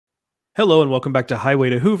Hello and welcome back to Highway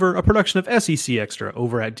to Hoover, a production of SEC Extra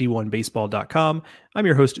over at D1Baseball.com. I'm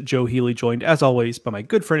your host, Joe Healy, joined as always by my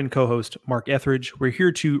good friend and co-host, Mark Etheridge. We're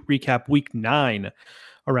here to recap week 9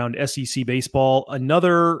 around SEC baseball.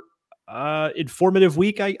 Another informative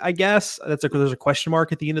week, I guess. There's a question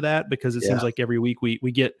mark at the end of that because it seems like every week we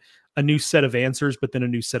get a new set of answers, but then a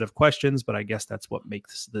new set of questions. But I guess that's what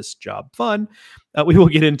makes this job fun. We will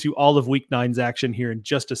get into all of week 9's action here in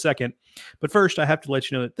just a second. But first, I have to let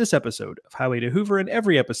you know that this episode of Highway to Hoover and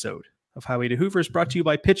every episode of Highway to Hoover is brought to you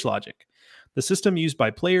by Pitch Logic, the system used by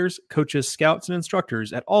players, coaches, scouts, and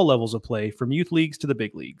instructors at all levels of play, from youth leagues to the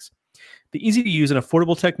big leagues. The easy-to-use and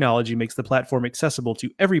affordable technology makes the platform accessible to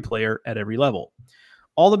every player at every level.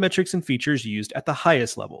 All the metrics and features used at the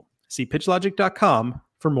highest level. See pitchlogic.com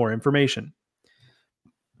for more information.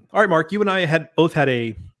 All right, Mark, you and I both had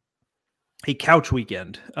a couch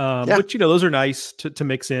weekend, which, those are nice to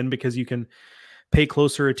mix in because you can pay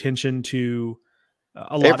closer attention to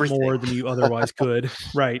a lot more than you otherwise could.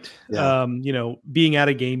 Right. Yeah. Being at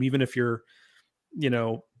a game, even if you'll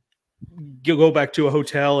go back to a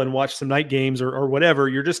hotel and watch some night games or whatever,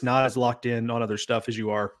 you're just not as locked in on other stuff as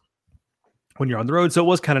you are when you're on the road. So it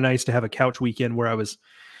was kind of nice to have a couch weekend where I was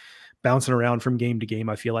bouncing around from game to game.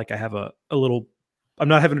 I feel like I have I'm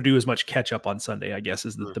not having to do as much catch up on Sunday, I guess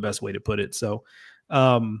is the best way to put it. So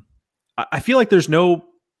I feel like there's no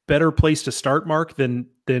better place to start, Mark, than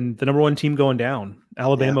the number one team going down.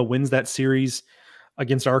 Alabama wins that series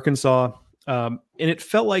against Arkansas. And it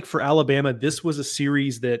felt like for Alabama, this was a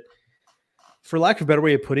series that, for lack of a better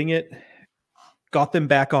way of putting it, got them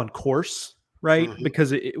back on course, right? Mm-hmm.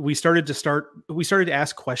 Because we started to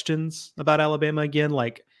ask questions about Alabama again,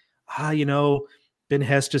 like, Ben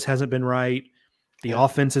Hess just hasn't been right. The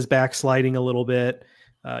offense is backsliding a little bit.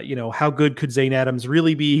 How good could Zane Adams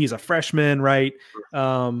really be? He's a freshman, right?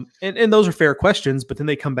 And those are fair questions, but then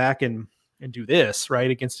they come back and do this, right,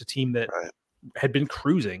 against a team that had been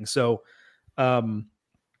cruising. So, and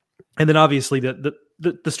then obviously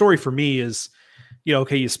the story for me is,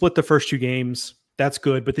 you split the first 2 games. That's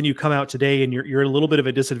good. But then you come out today and you're a little bit of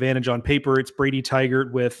a disadvantage on paper. It's Brady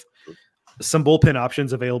Tigert with some bullpen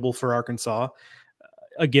options available for Arkansas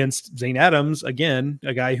against Zane Adams, again,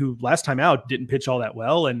 a guy who last time out didn't pitch all that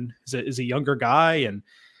well and is a younger guy and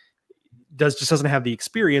just doesn't have the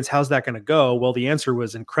experience. How's that going to go? Well, the answer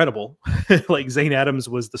was incredible. Like Zane Adams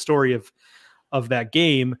was the story of that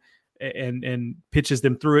game and pitches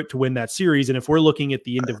them through it to win that series. And if we're looking at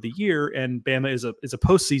the end of the year and Bama is a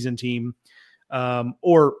postseason team,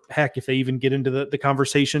 or heck, if they even get into the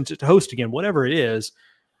conversation to host again, whatever it is,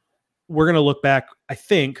 we're going to look back, I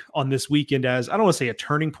think, on this weekend as, I don't want to say a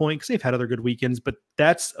turning point because they've had other good weekends, but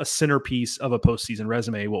that's a centerpiece of a postseason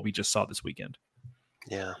resume, what we just saw this weekend.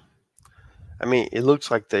 Yeah. I mean, it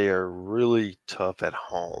looks like they are really tough at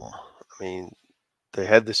home. I mean, they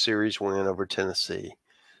had the series win over Tennessee.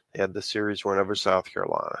 They had the series win over South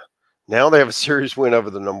Carolina. Now they have a series win over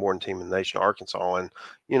the number 1 team in the nation, Arkansas. And,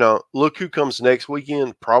 look who comes next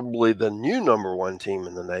weekend, probably the new number 1 team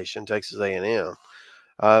in the nation, Texas A&M.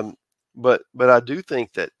 But I do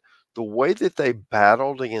think that the way that they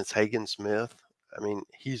battled against Hagen Smith, I mean,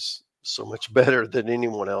 he's so much better than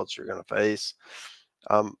anyone else you're going to face.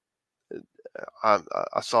 I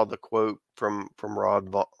saw the quote from Rob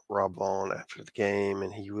Vaughn after the game,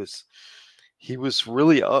 and he was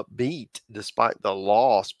really upbeat despite the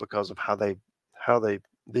loss because of how the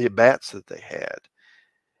at-bats that they had,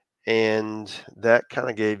 and that kind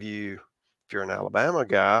of gave you, if you're an Alabama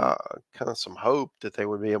guy, kind of some hope that they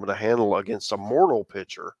would be able to handle against a mortal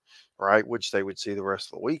pitcher, right, which they would see the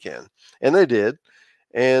rest of the weekend. And they did.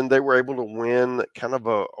 And they were able to win kind of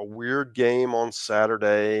a weird game on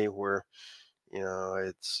Saturday where,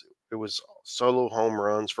 it was solo home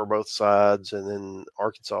runs for both sides. And then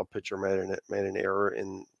Arkansas pitcher made an error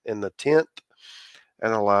in the 10th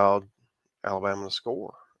and allowed Alabama to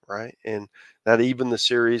score, right? And that evened the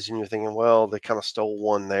series. And you're thinking, well, they kind of stole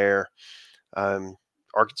one there.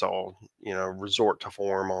 Arkansas, resort to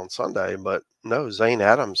form on Sunday, but no, Zane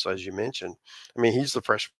Adams, as you mentioned, I mean, he's the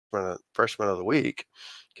freshman of the week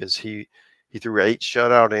because he threw 8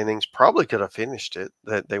 shutout innings, probably could have finished it.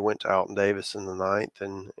 That they went to Alton Davis in the 9th,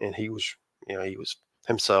 and he was, he was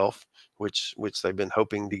himself, which they've been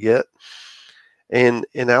hoping to get. And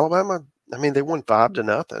in Alabama, I mean, they won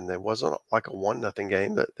 5-0. It wasn't like a 1-0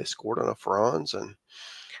 game. That they scored enough runs, and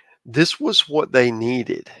this was what they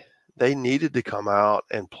needed. They needed to come out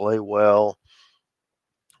and play well,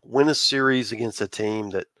 win a series against a team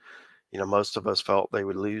that, most of us felt they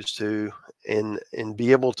would lose to, and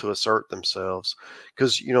be able to assert themselves.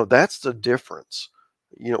 Because, that's the difference.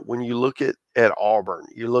 when you look at Auburn,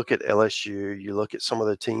 you look at LSU, you look at some of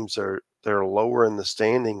the teams that are lower in the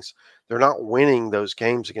standings, they're not winning those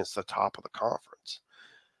games against the top of the conference.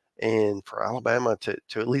 And for Alabama to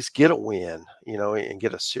at least get a win, and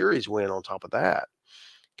get a series win on top of that,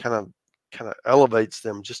 kind of elevates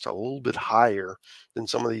them just a little bit higher than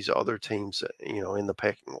some of these other teams, in the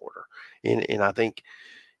pecking order. And I think,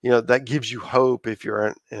 that gives you hope if you're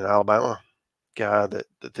an Alabama guy that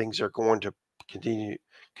things are going to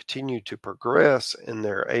continue to progress and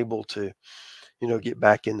they're able to, get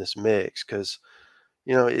back in this mix, because,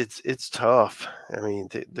 it's tough. I mean,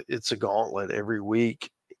 it's a gauntlet every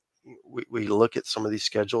week. We look at some of these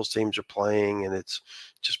schedules teams are playing, and it's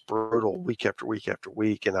just brutal week after week after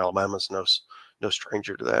week. And Alabama's no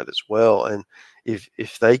stranger to that as well. And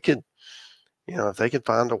if they could, if they could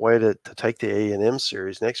find a way to take the A&M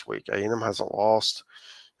series next week, A&M hasn't lost.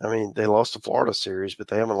 I mean, they lost the Florida series, but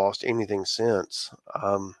they haven't lost anything since.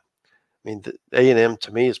 I mean, the A&M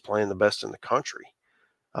to me is playing the best in the country.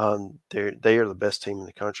 They are the best team in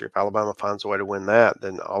the country. If Alabama finds a way to win that,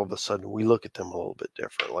 then all of a sudden we look at them a little bit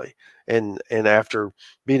differently. And after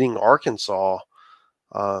beating Arkansas,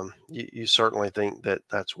 you certainly think that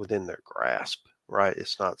that's within their grasp, right?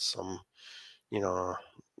 It's not some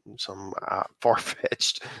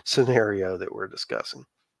far-fetched scenario that we're discussing.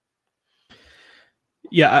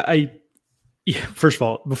 Yeah, first of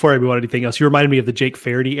all, before I move on to anything else, you reminded me of the Jake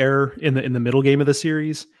Faraday error in the middle game of the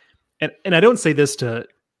series, and I don't say this to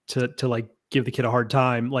like give the kid a hard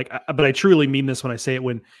time, but I truly mean this when I say it.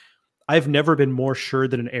 When I've never been more sure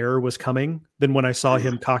that an error was coming than when I saw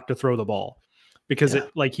him cock to throw the ball, because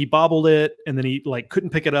he bobbled it and then he couldn't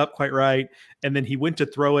pick it up quite right, and then he went to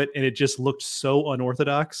throw it and it just looked so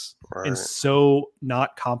unorthodox and so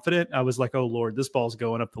not confident. I was like, oh Lord, this ball's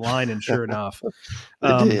going up the line, and sure enough,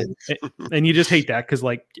 and you just hate that, because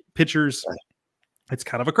pitchers, it's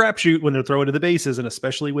kind of a crapshoot when they're throwing to the bases, and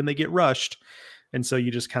especially when they get rushed. And so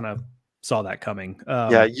you just kind of saw that coming.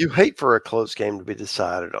 You hate for a close game to be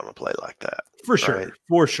decided on a play like that. For sure.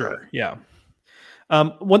 For sure. Right. Yeah.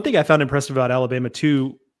 One thing I found impressive about Alabama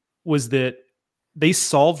too was that they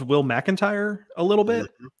solved Will McIntyre a little bit.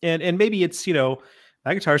 Mm-hmm. And maybe it's,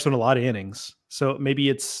 McIntyre's thrown a lot of innings. So maybe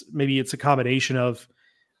it's a combination of,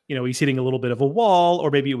 he's hitting a little bit of a wall,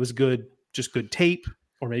 or maybe it was good tape,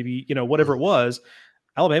 or maybe, whatever it was.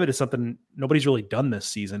 Alabama did something nobody's really done this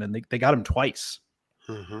season, and they got him twice.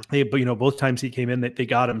 Mm-hmm. But both times he came in, they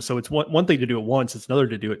got him. So it's one thing to do it once, it's another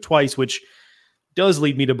to do it twice, which does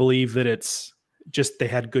lead me to believe that it's just they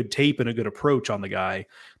had good tape and a good approach on the guy,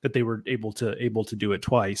 that they were able to do it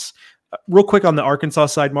twice. Real quick on the Arkansas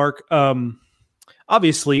side, Mark.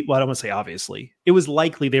 Obviously, well, I don't want to say obviously, it was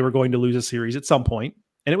likely they were going to lose a series at some point,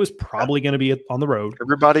 and it was probably going to be on the road.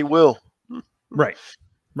 Everybody will. Right.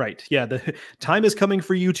 Yeah. The time is coming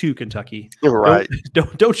for you too, Kentucky. Right.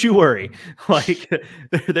 Don't you worry.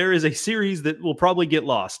 There is a series that will probably get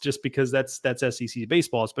lost, just because that's SEC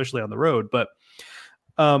baseball, especially on the road. But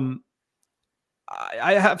I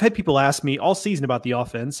have had people ask me all season about the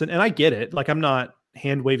offense, and I get it. I'm not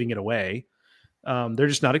hand waving it away. They're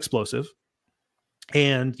just not explosive,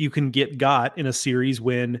 and you can get got in a series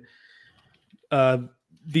when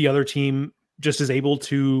the other team just is able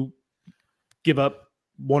to give up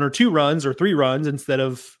 1 or 2 runs or 3 runs instead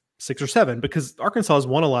of 6 or 7, because Arkansas has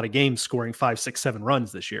won a lot of games scoring 5, 6, 7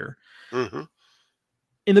 runs this year. Mm-hmm.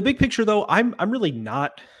 In the big picture, though, I'm really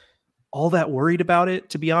not all that worried about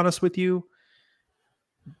it, to be honest with you,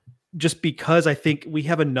 just because I think we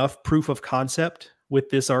have enough proof of concept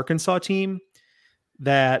with this Arkansas team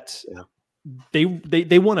that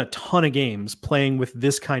they won a ton of games playing with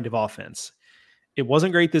this kind of offense. It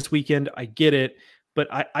wasn't great this weekend. I get it. But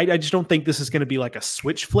I just don't think this is going to be like a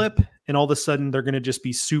switch flip, and all of a sudden they're going to just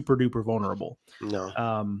be super duper vulnerable. No,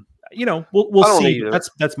 we'll see. Either.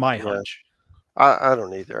 That's my hunch. I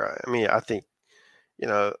don't either. I mean, I think,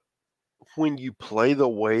 when you play the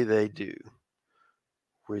way they do,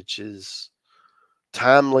 which is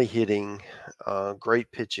timely hitting, great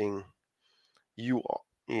pitching, your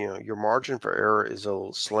margin for error is a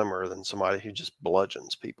little slimmer than somebody who just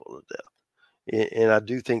bludgeons people to death. And I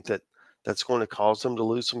do think that that's going to cause them to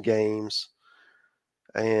lose some games.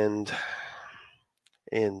 And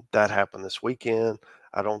that happened this weekend.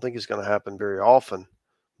 I don't think it's going to happen very often,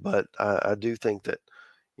 but I do think that,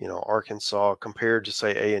 Arkansas, compared to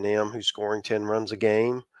say A&M, who's scoring 10 runs a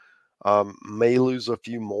game, may lose a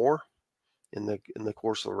few more in the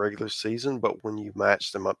course of the regular season. But when you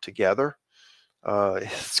match them up together,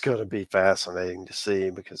 it's going to be fascinating to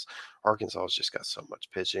see, because Arkansas has just got so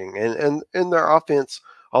much pitching, and their offense,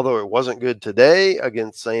 although it wasn't good today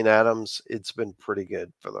against St. Adams, it's been pretty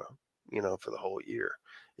good for the whole year.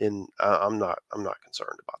 I'm not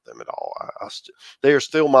concerned about them at all. They are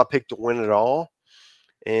still my pick to win it all.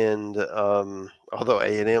 And although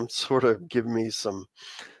A&M sort of give me some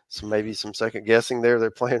maybe some second guessing there,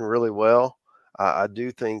 they're playing really well. I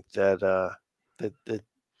do think that that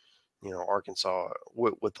Arkansas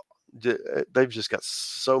with they've just got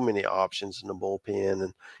so many options in the bullpen,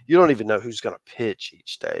 and you don't even know who's going to pitch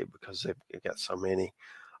each day because they've got so many.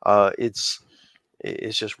 It's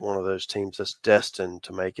just one of those teams that's destined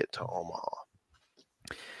to make it to Omaha.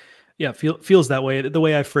 Yeah, feels that way. The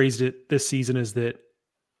way I phrased it this season is that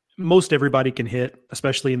most everybody can hit,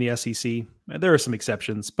 especially in the SEC. There are some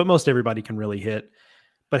exceptions, but most everybody can really hit.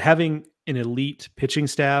 But having an elite pitching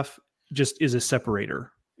staff just is a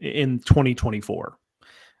separator in 2024,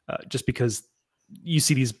 just because you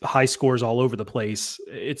see these high scores all over the place.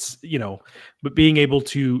 It's, but being able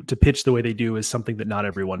to pitch the way they do is something that not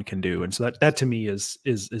everyone can do. And so that to me is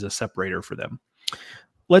a separator for them.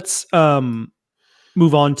 Let's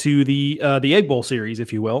move on to the Egg Bowl series,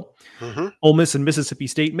 if you will. Mm-hmm. Ole Miss and Mississippi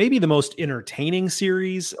State, maybe the most entertaining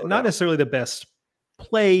series, not necessarily the best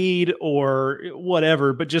played or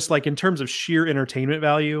whatever, but just like in terms of sheer entertainment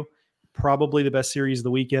value, probably the best series of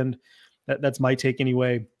the weekend. That's my take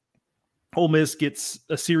anyway. Ole Miss gets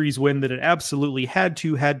a series win that it absolutely had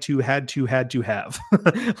to have.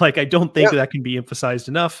 Like, I don't think that can be emphasized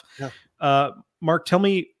enough. Yeah. Mark, tell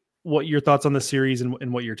me what your thoughts on the series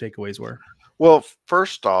and what your takeaways were. Well,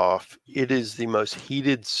 first off, it is the most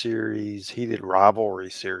heated rivalry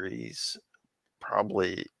series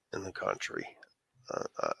probably in the country.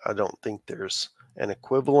 I don't think there's an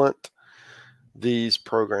equivalent. These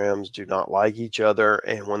programs do not like each other,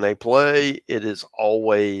 and when they play, it is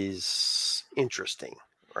always interesting,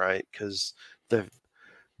 right? Because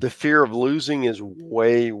the fear of losing is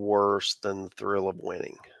way worse than the thrill of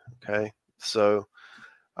winning. Okay, so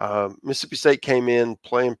Mississippi State came in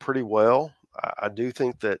playing pretty well. I do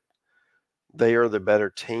think that they are the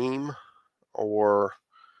better team, but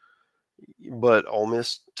Ole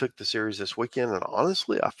Miss took the series this weekend, and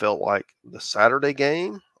honestly, I felt like the Saturday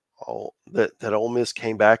game that Ole Miss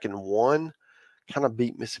came back and won kind of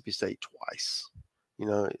beat Mississippi State twice.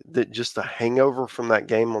 That just the hangover from that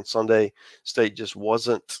game on Sunday, State just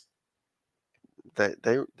wasn't that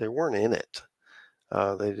they weren't in it.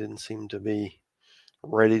 They didn't seem to be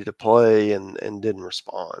ready to play and didn't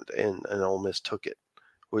respond, and Ole Miss took it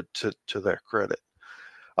to their credit.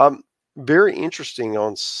 Very interesting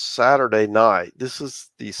on Saturday night. This is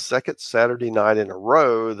the second Saturday night in a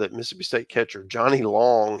row that Mississippi State catcher Johnny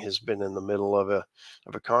Long has been in the middle of a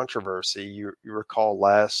controversy. You recall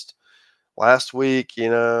last week, he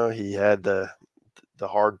had the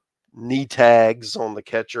hard knee tags on the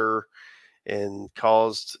catcher and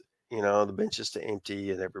caused the benches to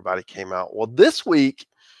empty, and everybody came out. Well, this week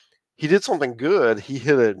he did something good. He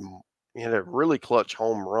hit a really clutch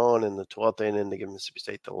home run in the 12th inning to give Mississippi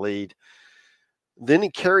State the lead. Then he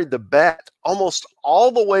carried the bat almost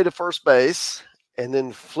all the way to first base and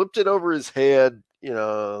then flipped it over his head,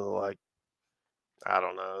 like, I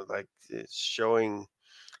don't know, like it's showing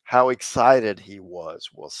how excited he was,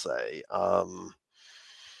 we'll say.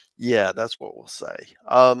 Yeah, that's what we'll say.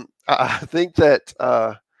 I think that,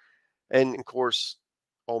 and of course,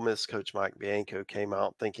 Ole Miss coach Mike Bianco came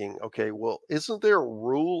out thinking, okay, well, isn't there a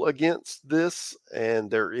rule against this?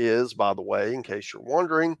 And there is, by the way, in case you're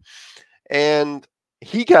wondering. And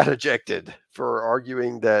he got ejected for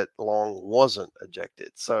arguing that Long wasn't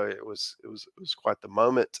ejected. So it was quite the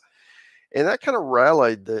moment. And that kind of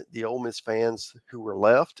rallied the Ole Miss fans who were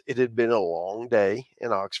left. It had been a long day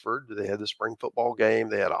in Oxford. They had the spring football game.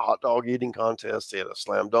 They had a hot dog eating contest. They had a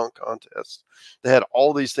slam dunk contest. They had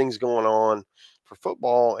all these things going on for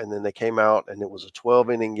football. And then they came out and it was a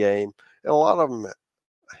 12-inning game. And a lot of them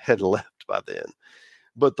had left by then.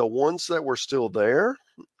 But the ones that were still there,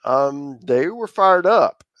 they were fired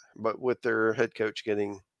up, but with their head coach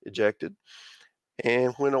getting ejected.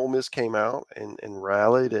 And when Ole Miss came out and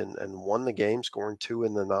rallied and won the game, scoring 2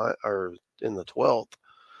 in the 9th or in the 12th,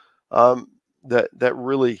 that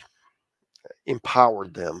really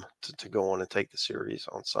empowered them to go on and take the series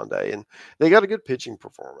on Sunday. And they got a good pitching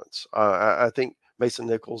performance. I think Mason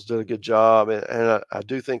Nichols did a good job, and I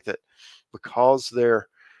do think that because they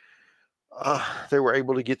were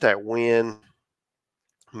able to get that win,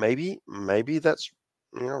 maybe that's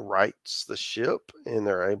rights the ship, and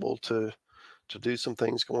they're able to do some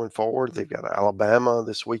things going forward. They've got Alabama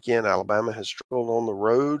this weekend. Alabama has struggled on the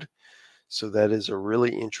road, so that is a really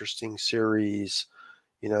interesting series,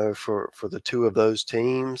 for the two of those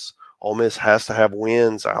teams. Ole Miss has to have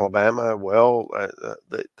wins. Alabama, well,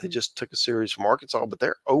 they just took a series from Arkansas, but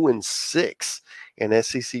they're 0-6 in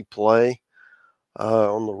SEC play.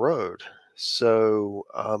 on the road. So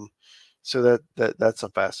that's a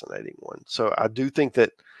fascinating one. So I do think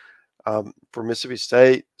that for Mississippi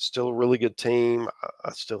State, still a really good team.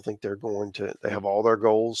 I still think they have all their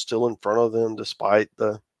goals still in front of them despite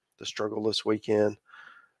the struggle this weekend.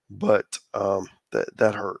 But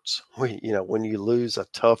that hurts. When you lose a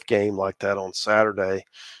tough game like that on Saturday,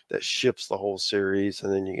 that shifts the whole series,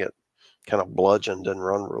 and then you get kind of bludgeoned and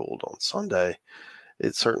run ruled on Sunday.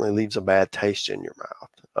 It certainly leaves a bad taste in your mouth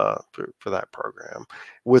for that program.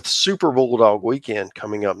 With Super Bulldog weekend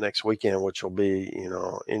coming up next weekend, which will be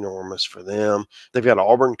enormous for them. They've got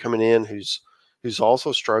Auburn coming in, who's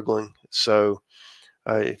also struggling. So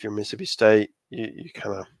if you're Mississippi State, you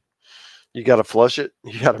got to flush it.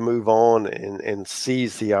 You got to move on and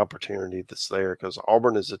seize the opportunity that's there, because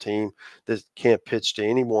Auburn is a team that can't pitch to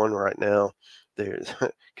anyone right now.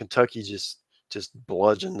 Kentucky just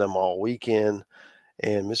bludgeoned them all weekend,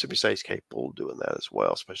 and Mississippi State's capable of doing that as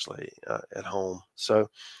well, especially at home. So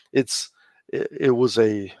it was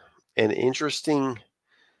an interesting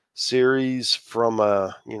series from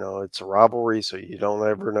it's a rivalry, so you don't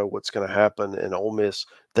ever know what's going to happen. And Ole Miss,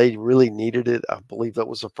 they really needed it. I believe that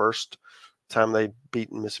was the first time they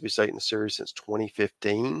beaten Mississippi State in the series since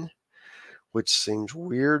 2015, which seems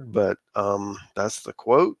weird, but that's the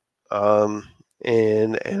quote.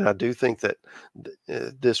 And I do think that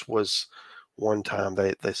this was one time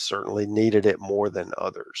they certainly needed it more than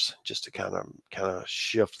others, just to kind of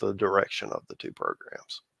shift the direction of the two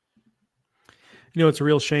programs. It's a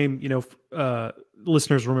real shame.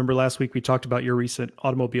 Listeners remember last week we talked about your recent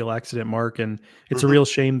automobile accident, Mark, and it's a real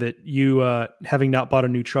shame that you, having not bought a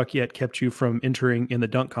new truck yet, kept you from entering in the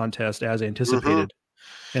dunk contest as anticipated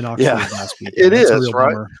in Oxford last week. It is,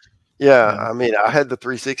 right? Bummer. Yeah, I mean, I had the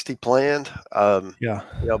 360 planned.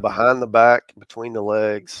 Behind the back, between the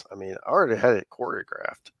legs. I mean, I already had it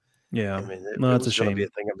choreographed. Yeah, I mean, that's a shame. Be a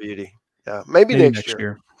thing of beauty. Yeah, maybe next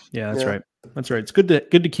year. Yeah, that's right. That's right. It's good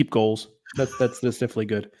to keep goals. That's definitely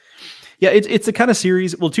good. Yeah, it's the kind of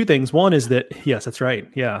series. Well, two things. One is that, yes, that's right.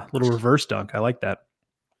 Yeah, little reverse dunk. I like that.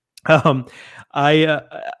 I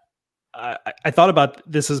thought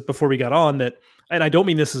about this as before we got on that, and I don't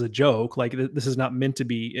mean this as a joke. Like, this is not meant to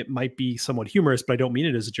be. It might be somewhat humorous, but I don't mean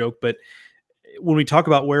it as a joke. But when we talk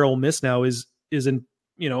about where Ole Miss now is in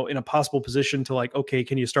in a possible position to, like, okay,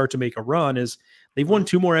 can you start to make a run? Is they've won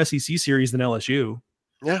 2 more SEC series than LSU.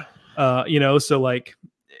 Yeah. So like,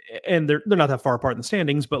 and they're not that far apart in the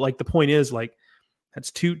standings, but like the point is, like,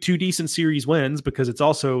 that's two decent series wins, because it's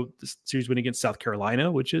also the series win against South Carolina,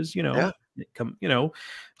 which is, a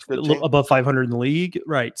little above 500 in the league.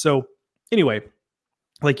 Right. So anyway,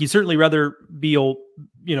 like, you certainly rather be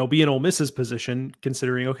in Ole Miss's position,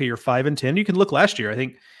 considering, okay, you're 5-10. You can look last year. I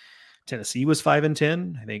think Tennessee was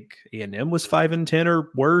 5-10. I think A&M was 5-10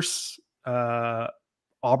 or worse.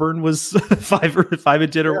 Auburn was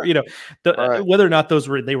 5-10, or whether or not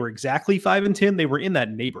they were exactly 5-10, they were in that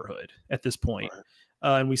neighborhood at this point. Right.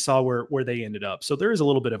 And we saw where they ended up. So there is a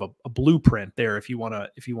little bit of a blueprint there if you want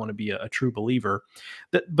to be a true believer.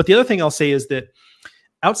 But the other thing I'll say is that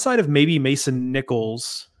outside of maybe Mason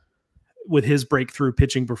Nichols with his breakthrough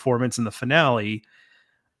pitching performance in the finale,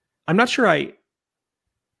 I'm not sure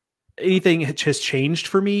anything has changed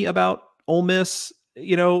for me about Ole Miss.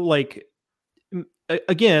 Like,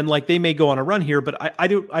 again, like, they may go on a run here, but I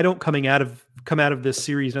don't come out of this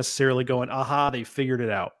series necessarily going, aha, they figured it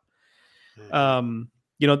out.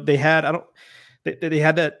 They had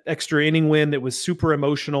that extra inning win that was super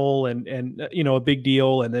emotional and a big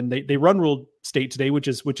deal. And then they run ruled State today, which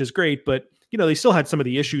is great, but they still had some of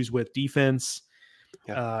the issues with defense,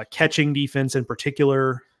 catching defense in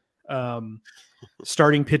particular,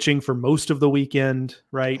 starting pitching for most of the weekend.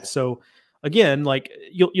 Right. So again, like,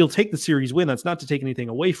 you'll take the series win. That's not to take anything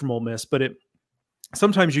away from Ole Miss, but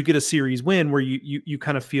sometimes you get a series win where you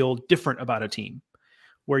kind of feel different about a team,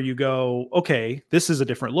 where you go, okay, this is a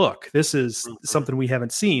different look. This is something we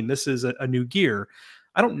haven't seen. This is a new gear.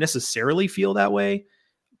 I don't necessarily feel that way,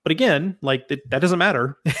 but again, like, that doesn't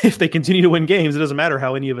matter. If they continue to win games, it doesn't matter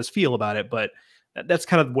how any of us feel about it. But that's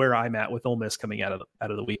kind of where I'm at with Ole Miss coming out of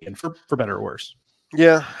the weekend, for better or worse.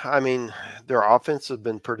 Yeah, I mean, their offense has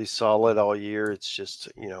been pretty solid all year. It's just,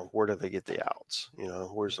 where do they get the outs?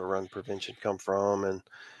 Where's the run prevention come from? And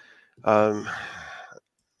I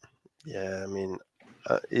mean,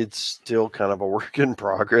 it's still kind of a work in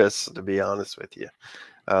progress, to be honest with you.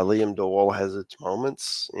 Liam Doyle has its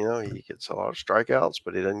moments. He gets a lot of strikeouts,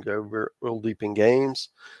 but he doesn't go real deep in games.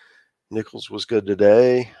 Nichols was good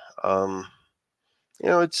today.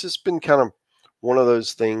 It's just been kind of one of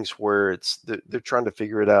those things where they're trying to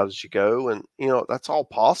figure it out as you go, and that's all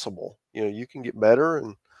possible. You can get better,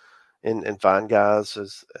 and and find guys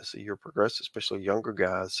as the year progresses, especially younger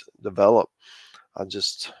guys develop. I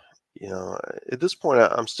just, at this point,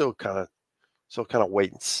 I'm still kind of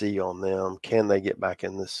wait and see on them. Can they get back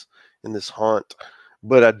in this hunt?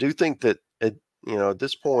 But I do think that at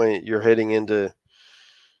this point, you're heading into,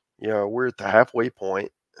 we're at the halfway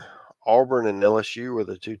point. Auburn and LSU are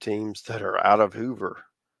the two teams that are out of Hoover,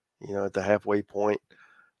 at the halfway point.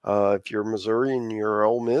 If you're Missouri and you're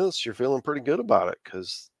Ole Miss, you're feeling pretty good about it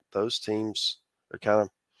because those teams are kind of,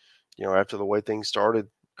 after the way things started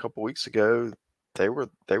a couple weeks ago, they were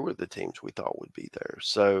the teams we thought would be there.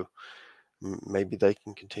 So maybe they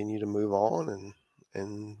can continue to move on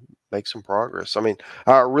and make some progress. I mean,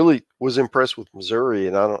 I really was impressed with Missouri,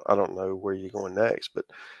 and I don't know where you're going next, but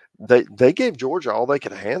they gave Georgia all they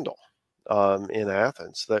could handle in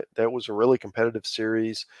Athens. That was a really competitive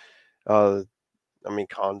series. I mean,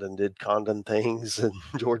 Condon did Condon things, and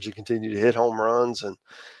Georgia continued to hit home runs, and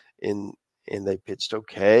they pitched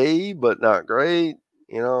okay, but not great.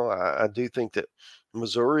 I do think that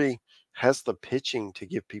Missouri has the pitching to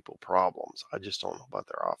give people problems. I just don't know about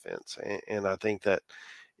their offense, and I think that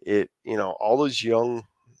all those young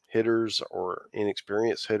hitters or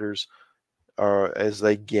inexperienced hitters are as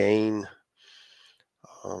they gain,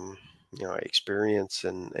 experience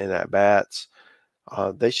and at bats.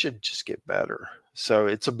 They should just get better. So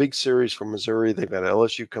it's a big series for Missouri. They've got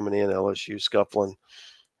LSU coming in, LSU scuffling.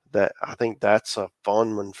 That I think that's a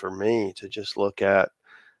fun one for me to just look at,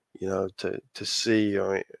 to see.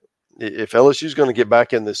 I mean, if LSU is going to get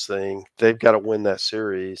back in this thing, they've got to win that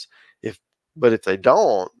series. But if they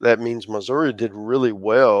don't, that means Missouri did really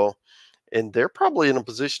well, and they're probably in a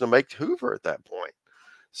position to make Hoover at that point.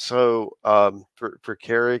 So for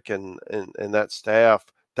Carrick and that staff,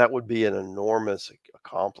 that would be an enormous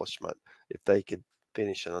accomplishment if they could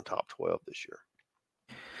finish in the top 12 this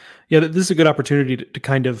year. Yeah, this is a good opportunity to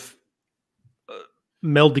kind of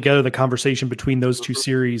meld together the conversation between those two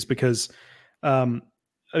series because I've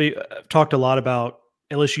talked a lot about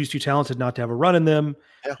LSU's too talented not to have a run in them.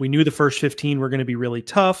 Yeah. We knew the first 15 were going to be really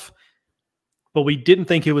tough, but we didn't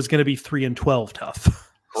think it was going to be 3-12 tough.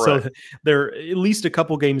 Correct. So they're at least a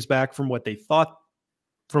couple games back from what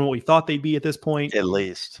we thought they'd be at this point. At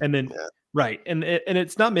least. And then, right. And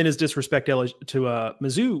it's not meant as disrespect to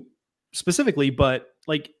Mizzou specifically, but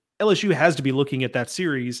like LSU has to be looking at that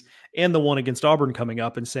series and the one against Auburn coming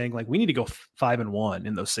up and saying like, we need to go 5-1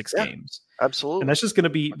 in those 6 games. Absolutely. And that's just going to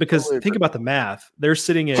be because think about the math. They're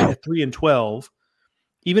sitting at 3-12.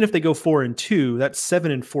 Even if they go 4-2, that's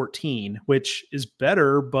 7-14, which is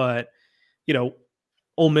better. But,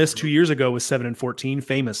 Ole Miss 2 years ago was 7-14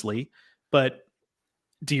 famously, but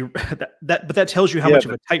that tells you how much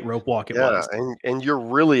of a tightrope walk it was. And you're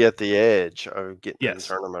really at the edge of getting in the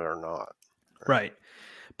tournament or not. Right.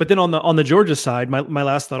 But then on the Georgia side, my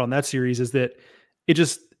last thought on that series is that it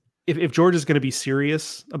just if Georgia's going to be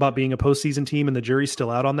serious about being a postseason team and the jury's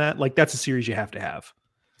still out on that, like that's a series you have to have.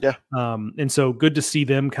 Yeah. And so good to see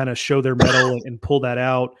them kind of show their mettle and pull that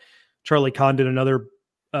out. Charlie Condon, another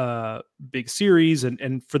big series,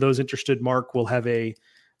 and for those interested, Mark will have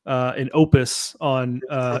an opus on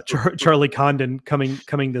Charlie Condon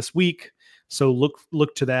coming this week. So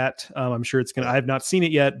look to that. I'm sure it's gonna. I have not seen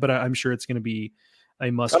it yet, but I'm sure it's gonna be a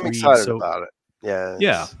must read. I'm excited about it.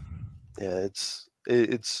 Yeah.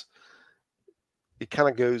 It kind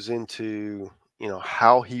of goes into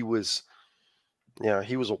how he was.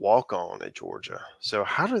 He was a walk-on at Georgia. So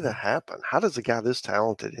how did that happen? How does a guy this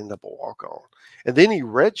talented end up a walk-on? And then he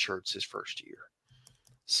redshirts his first year.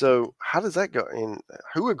 So how does that go? And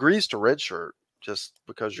who agrees to redshirt just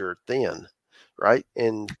because you're thin, right?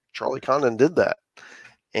 And Charlie Condon did that.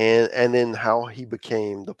 And then how he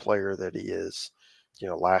became the player that he is,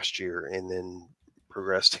 last year, and then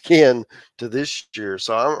progressed again to this year.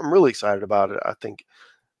 So I'm really excited about it. I think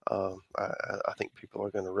I think people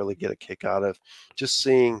are going to really get a kick out of just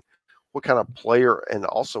seeing what kind of player and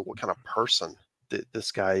also what kind of person that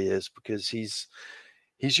this guy is, because he's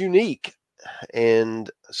unique. And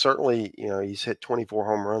certainly, he's hit 24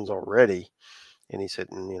 home runs already, and he's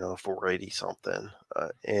hitting, 480 something.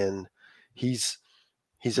 And he's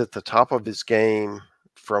at the top of his game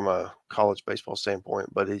from a college baseball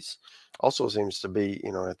standpoint, but he's also seems to be,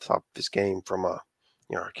 at the top of his game from a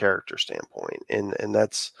character standpoint. And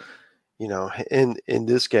that's, in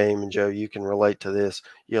this game, and Joe, you can relate to this.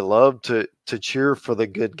 You love to cheer for the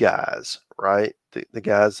good guys, right? The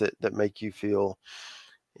guys that make you feel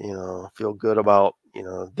good about,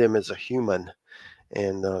 them as a human.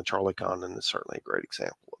 And Charlie Condon is certainly a great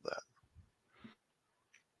example of that.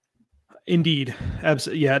 Indeed.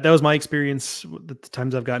 Absolutely. Yeah, that was my experience the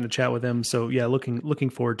times I've gotten to chat with him. So yeah, looking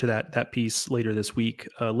forward to that piece later this week.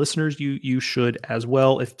 Listeners, you should as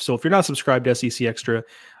well. If you're not subscribed to SEC Extra,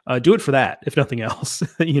 do it for that, if nothing else,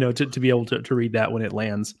 to be able to read that when it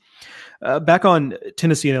lands. Back on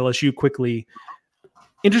Tennessee and LSU quickly.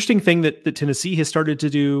 Interesting thing that Tennessee has started to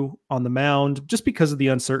do on the mound, just because of the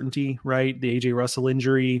uncertainty, right? The AJ Russell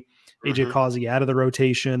injury, AJ Causey out of the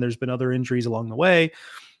rotation. There's been other injuries along the way.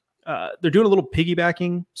 They're doing a little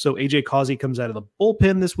piggybacking. So AJ Causey comes out of the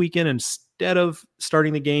bullpen this weekend instead of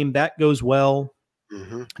starting the game. That goes well.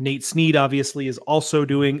 Nate Snead obviously is also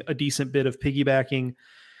doing a decent bit of piggybacking.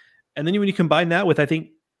 And then when you combine that with, I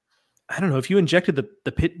don't know, if you injected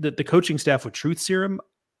the coaching staff with truth serum,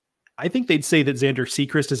 I think they'd say that Xander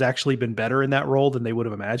Sechrist has actually been better in that role than they would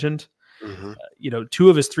have imagined. 2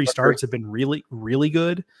 of his 3 starts have been really, really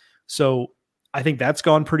good. So I think that's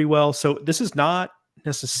gone pretty well. So this is not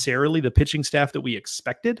necessarily the pitching staff that we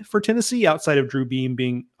expected for Tennessee, outside of Drew Beam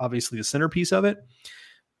being obviously the centerpiece of it.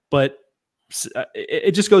 But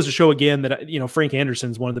it just goes to show again that, Frank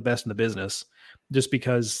Anderson's one of the best in the business, just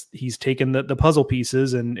because he's taken the puzzle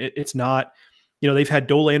pieces, and it's not, they've had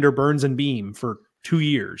Dolander, Burns, and Beam for 2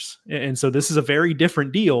 years. And so this is a very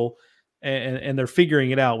different deal, and they're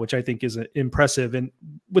figuring it out, which I think is impressive. And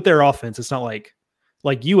with their offense, it's not like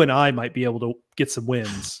you and I might be able to get some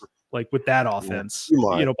wins like with that offense,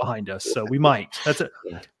 behind us. So we might.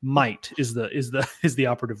 Might is the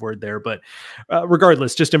operative word there. But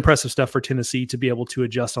regardless, just impressive stuff for Tennessee to be able to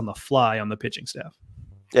adjust on the fly on the pitching staff.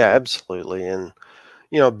 Yeah, absolutely. And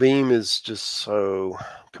Beam is just so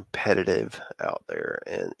competitive out there.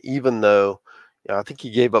 And even though I think he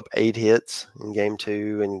gave up 8 hits in game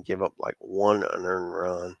 2 and he gave up like 1 unearned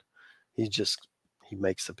run, he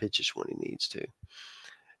makes the pitches when he needs to.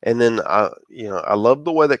 And then I love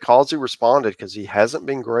the way that Causey responded, because he hasn't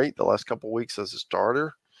been great the last couple of weeks as a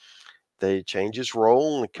starter. They change his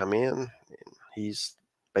role and come in, and he's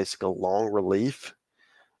basically a long relief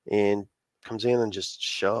and comes in and just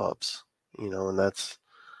shoves, and that's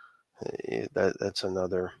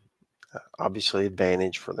another obviously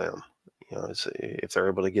advantage for them, if they're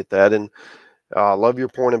able to get that. And I love your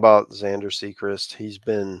point about Xander Sechrist. He's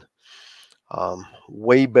been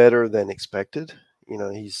way better than expected.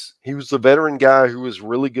 He was the veteran guy who was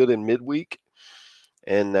really good in midweek,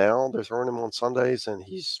 and now they're throwing him on Sundays, and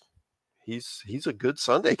he's a good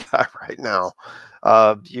Sunday guy right now.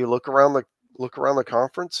 You look around the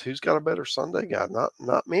conference, who's got a better Sunday guy?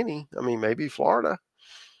 Not many. I mean, maybe Florida,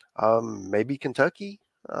 maybe Kentucky,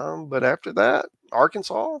 but after that,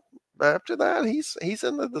 Arkansas. After that, he's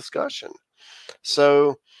in the discussion.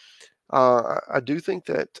 So I do think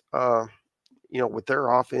that. With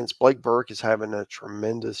their offense, Blake Burke is having a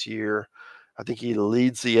tremendous year. I think he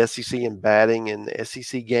leads the SEC in batting in the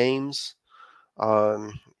SEC games.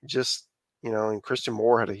 And Christian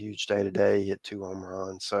Moore had a huge day today. He hit 2 home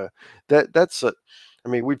runs. So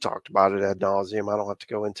we've talked about it ad nauseum. I don't have to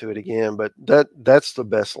go into it again, but that's the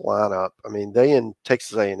best lineup. I mean, they and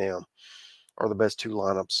Texas A&M are the best 2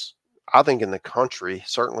 lineups, I think, in the country,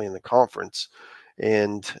 certainly in the conference.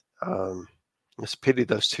 And, it's a pity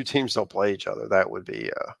those 2 teams don't play each other. That would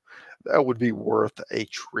be worth a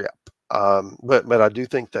trip. But I do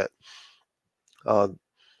think that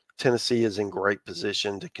Tennessee is in great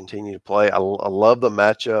position to continue to play. I love the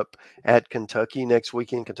matchup at Kentucky next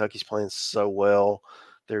weekend. Kentucky's playing so well.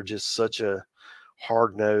 They're just such a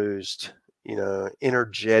hard-nosed,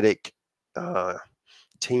 energetic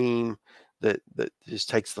team that just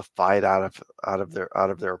takes the fight out of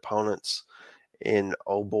their opponents. And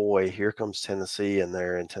oh boy, here comes Tennessee in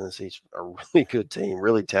there, and Tennessee's a really good team,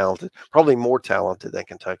 really talented, probably more talented than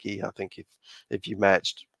Kentucky. I think if you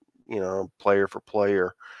matched, player for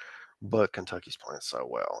player, but Kentucky's playing so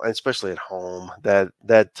well, and especially at home.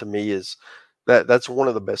 That to me is that's one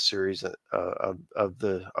of the best series of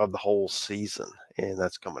the whole season, and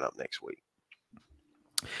that's coming up next week.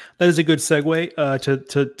 That is a good segue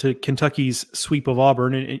to Kentucky's sweep of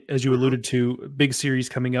Auburn. And as you alluded to, big series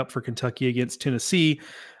coming up for Kentucky against Tennessee.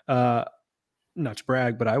 Not to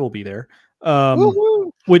brag, but I will be there.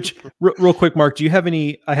 Which, real quick, Mark, do you have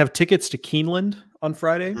any? I have tickets to Keeneland on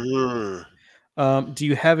Friday. Do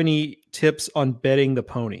you have any tips on betting the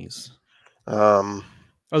ponies? Other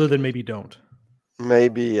than maybe don't.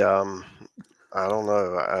 Maybe I don't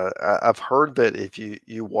know. I've heard that if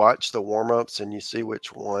you watch the warm-ups and you see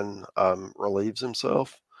which one relieves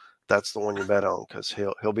himself, that's the one you bet on, because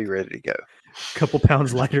he'll be ready to go. A couple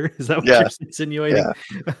pounds lighter. Is that what you're insinuating?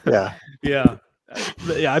 Yeah. Yeah.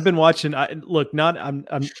 I've been watching. I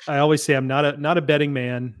always say I'm not a betting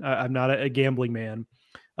man. I'm not a gambling man,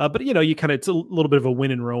 But it's a little bit of a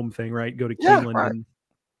win in Rome thing, right? Go to Yeah, Keeneland right.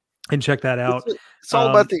 and check that out. It's all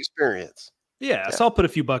about the experience. Yeah, Yeah. so I'll put a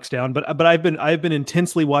few bucks down, but I've been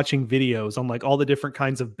intensely watching videos on like all the different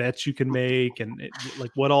kinds of bets you can make and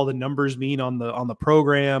like what all the numbers mean on the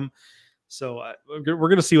program. So we're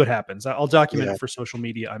gonna see what happens. I'll document it for social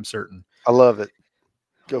media. I'm certain. I love it.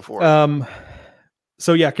 Go for it.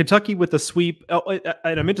 So yeah, Kentucky with the sweep. Oh,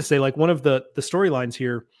 and I meant to say, like, one of the storylines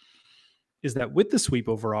here is that with the sweep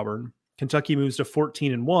over Auburn, Kentucky moves to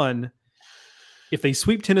 14-1. If they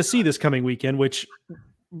sweep Tennessee this coming weekend, which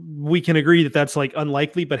we can agree that that's like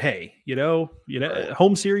unlikely, but hey, Right.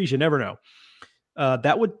 home series, you never know.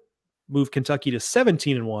 That would move Kentucky to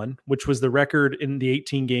 17-1, which was the record in the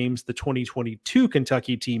 18 games the 2022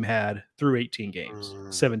 Kentucky team had through 18 games,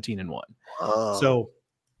 17-1. So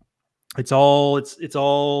it's all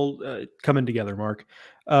coming together, Mark.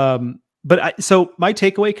 So my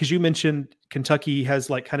takeaway, because you mentioned Kentucky has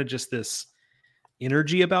like kind of just this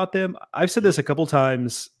energy about them. I've said this a couple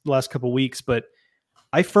times the last couple weeks, but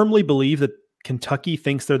I firmly believe that Kentucky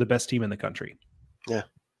thinks they're the best team in the country. Yeah.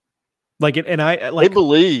 Like, and I like, they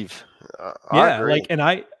believe. I agree. Like,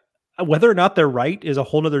 and whether or not they're right is a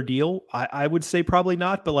whole nother deal. I would say probably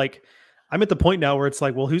not, but like, I'm at the point now where it's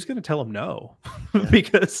like, well, who's going to tell them no? Yeah.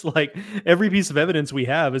 Because like every piece of evidence we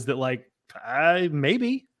have is that like,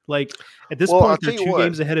 maybe like at this point, they're 2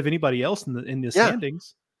 games ahead of anybody else in the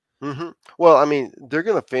standings. Mm-hmm. Well, I mean, they're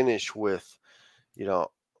going to finish with,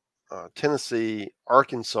 Tennessee,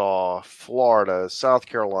 Arkansas, Florida, South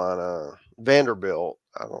Carolina, Vanderbilt.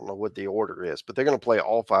 I don't know what the order is, but they're going to play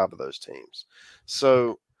all 5 of those teams.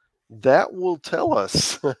 So that will tell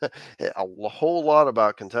us a whole lot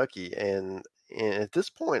about Kentucky. And at this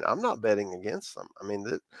point, I'm not betting against them. I mean,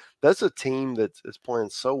 that's a team that is playing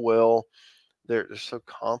so well. They're so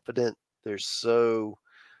confident. They're so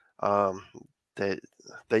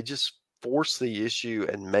they just force the issue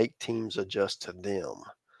and make teams adjust to them.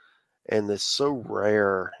 And it's so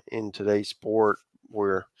rare in today's sport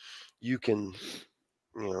where you can,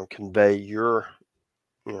 convey your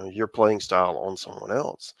playing style on someone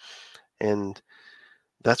else. And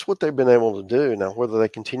that's what they've been able to do. Now, whether they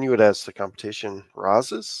continue it as the competition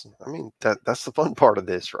rises, I mean, that's the fun part of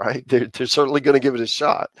this, right? They're certainly going to give it a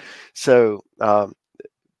shot. So,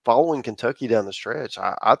 following Kentucky down the stretch,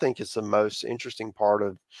 I think it's the most interesting part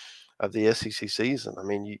of the SEC season. I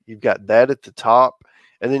mean, you've got that at the top,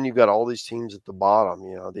 and then you've got all these teams at the bottom,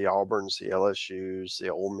 the Auburns, the LSUs, the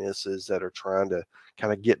Ole Misses that are trying to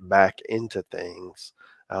kind of get back into things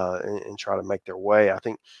and try to make their way. I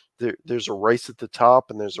think there's a race at the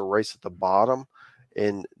top and there's a race at the bottom,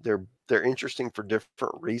 and they're interesting for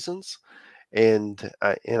different reasons. And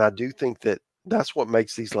I do think that that's what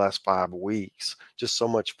makes these last 5 weeks just so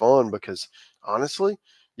much fun, because honestly,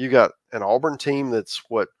 you got an Auburn team that's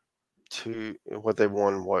they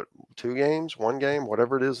won 2 games, 1 game,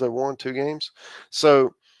 whatever it is they won, 2 games.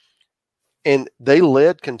 So, and they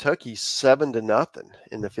led Kentucky 7-0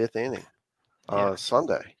 in the 5th inning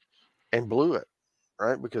Sunday and blew it,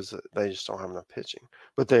 right? Because they just don't have enough pitching,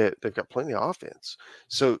 but they've got plenty of offense.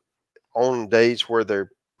 So on days where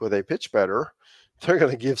they pitch better, they're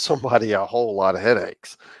going to give somebody a whole lot of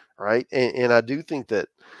headaches, right? And I do think that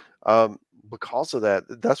because of that,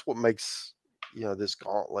 that's what makes this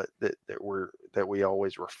gauntlet that we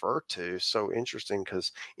always refer to so interesting,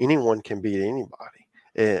 because anyone can beat anybody.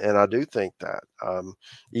 And I do think that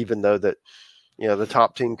even though that the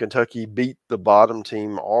top team Kentucky beat the bottom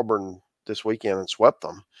team Auburn this weekend and swept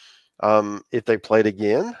them, if they played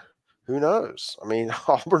again, who knows? I mean,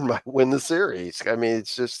 Auburn might win the series. I mean,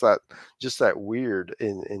 it's just that weird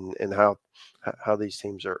in how these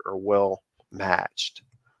teams are well matched,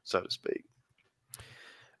 so to speak.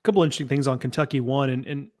 A couple interesting things on Kentucky. One,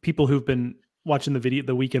 and people who've been watching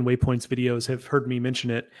the weekend waypoints videos have heard me mention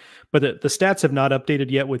it, but the stats have not updated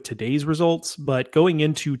yet with today's results. But going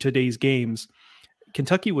into today's games,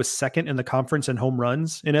 Kentucky was 2nd in the conference in home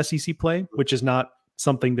runs in SEC play, which is not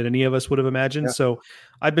something that any of us would have imagined. Yeah. So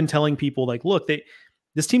I've been telling people, like, look,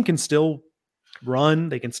 this team can still run,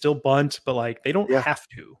 they can still bunt, but like they don't have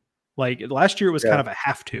to. Like last year it was kind of a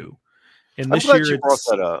have to. And this year you brought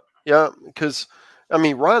that up. Yeah, because I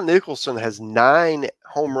mean, Ryan Nicholson has 9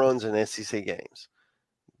 home runs in SEC games.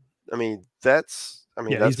 I mean, that's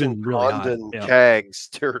he's been in really Condon hot. Cags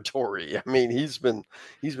territory. I mean, he's been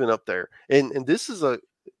up there. And this is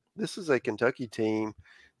a Kentucky team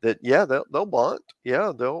that they'll bunt.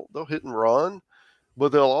 Yeah, they'll hit and run,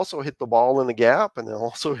 but they'll also hit the ball in the gap, and they'll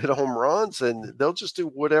also hit home runs, and they'll just do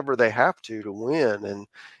whatever they have to win.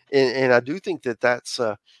 And I do think that that's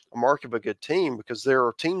a mark of a good team, because there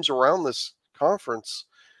are teams around this conference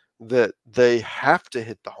that they have to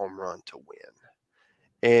hit the home run to win.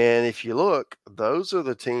 And if you look, those are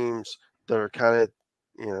the teams that are kind of,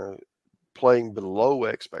 playing below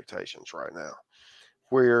expectations right now,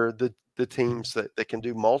 where the teams that can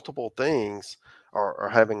do multiple things are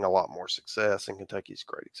having a lot more success, and Kentucky's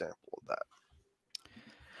a great example of that.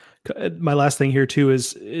 My last thing here too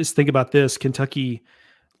is think about this. Kentucky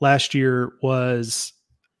last year was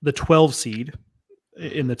the 12 seed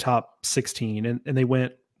in the top 16, and they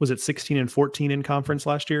went, was it 16 and 14 in conference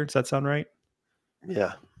last year? Does that sound right?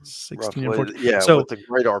 Yeah. 16 roughly, and 14. yeah, So with the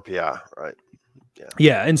great RPI, right?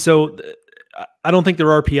 yeah. And so I don't think their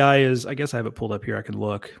RPI is, I guess I have it pulled up here. I can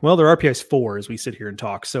look. Well, their RPI is 4 as we sit here and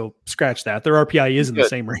talk. So scratch that. Their RPI is in the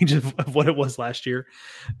same range of what it was last year.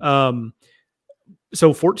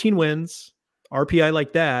 So 14 wins, RPI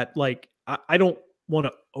like that. Like, I don't want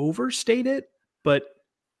to overstate it, but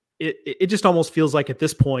it just almost feels like at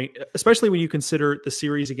this point, especially when you consider the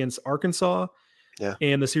series against Arkansas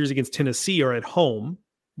and the series against Tennessee are at home,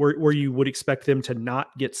 where you would expect them to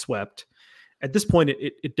not get swept. At this point,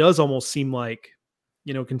 it does almost seem like,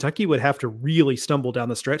 Kentucky would have to really stumble down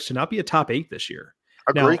the stretch to not be a top 8 this year.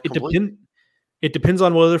 Agreed, now, it depends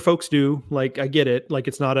on what other folks do. Like, I get it. Like,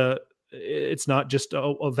 it's not just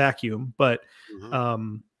a vacuum, but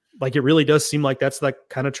like, it really does seem like that's the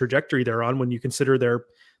kind of trajectory they're on when you consider they're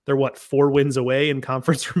 4 wins away in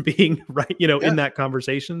conference from being right, in that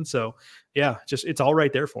conversation. So yeah, just, it's all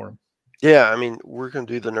right there for them. Yeah, I mean, we're going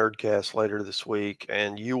to do the Nerdcast later this week,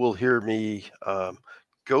 and you will hear me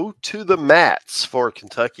go to the mats for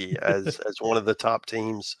Kentucky as one of the top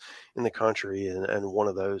teams in the country, and one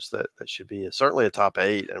of those that should be certainly a top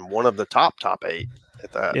 8, and one of the top 8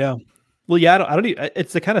 at that. Yeah. Well, yeah, I don't even,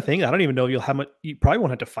 it's the kind of thing I don't even know you probably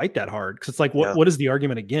won't have to fight that hard, because it's like, what is the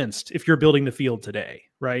argument against if you're building the field today,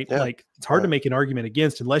 right? Yeah. Like, it's hard to make an argument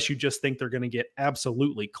against unless you just think they're going to get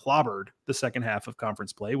absolutely clobbered the second half of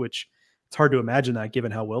conference play, which it's hard to imagine that given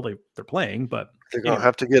how well they're playing. But they're going to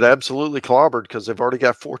have to get absolutely clobbered because they've already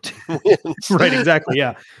got 14 wins. Right, exactly.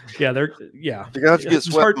 Yeah. They're going to have to get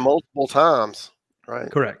swept multiple times. Right.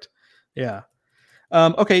 Correct. Yeah.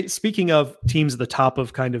 Okay. Speaking of teams at the top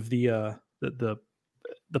of kind of the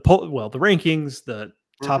rankings, the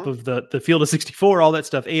top of the field of 64, all that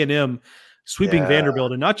stuff, A&M sweeping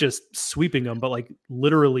Vanderbilt, and not just sweeping them, but like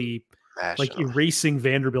literally like erasing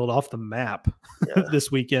Vanderbilt off the map this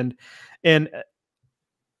weekend. And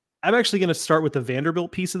I'm actually going to start with the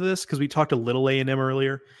Vanderbilt piece of this, because we talked a little A&M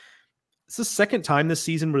earlier. It's the second time this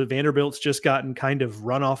season where Vanderbilt's just gotten kind of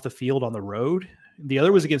run off the field on the road. The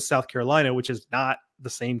other was against South Carolina, which is not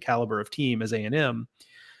the same caliber of team as A&M.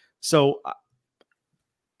 So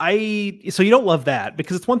you don't love that,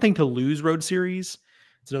 because it's one thing to lose road series.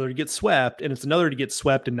 It's another to get swept, and it's another to get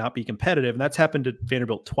swept and not be competitive. And that's happened to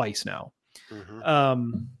Vanderbilt twice now.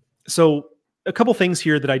 So a couple things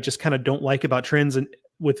here that I just kind of don't like about trends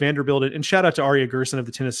with Vanderbilt, and shout out to Aria Gerson of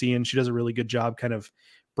the Tennessean. She does a really good job kind of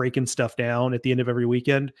breaking stuff down at the end of every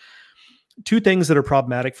weekend. 2 things that are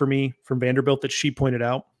problematic for me from Vanderbilt that she pointed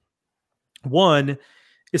out. One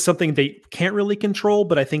is something they can't really control,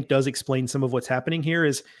 but I think does explain some of what's happening here,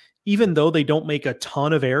 is even though they don't make a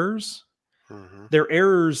ton of errors, their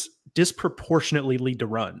errors disproportionately lead to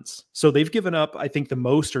runs. So they've given up, I think, the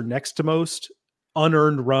most or next to most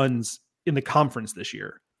unearned runs in the conference this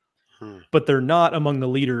year, but they're not among the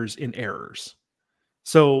leaders in errors.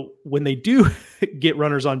 So when they do get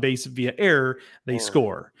runners on base via error, they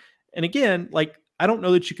score. And again, like, I don't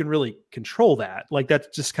know that you can really control that. Like,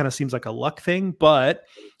 that just kind of seems like a luck thing, but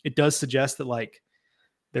it does suggest that, like,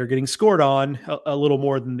 they're getting scored on a little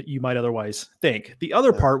more than you might otherwise think. The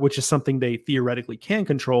other part, which is something they theoretically can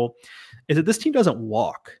control, is that this team doesn't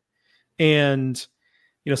walk. And,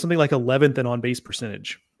 something like 11th in on base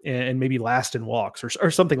percentage, and maybe last in walks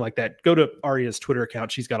or something like that. Go to Aria's Twitter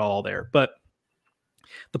account. She's got all there. But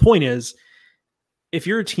the point is, if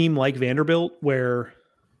you're a team like Vanderbilt, where,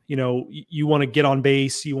 you want to get on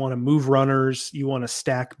base, you want to move runners, you want to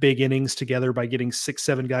stack big innings together by getting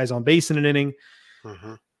 6-7 guys on base in an inning,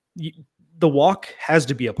 the walk has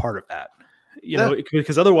to be a part of that,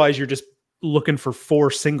 because otherwise you're just looking for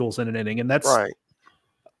 4 singles in an inning. And that's right.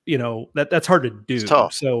 That's hard to do. It's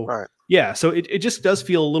tough. So yeah, so it just does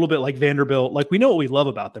feel a little bit like Vanderbilt. Like, we know what we love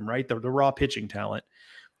about them, right? The raw pitching talent,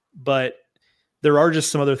 but there are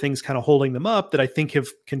just some other things kind of holding them up that I think have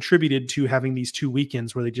contributed to having these 2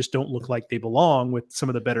 weekends where they just don't look like they belong with some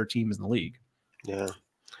of the better teams in the league. Yeah.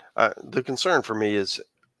 The concern for me is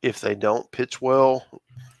if they don't pitch well,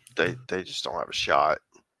 they just don't have a shot.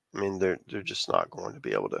 I mean, they're just not going to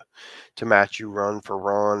be able to match you run for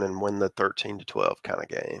run and win the 13-12 kind of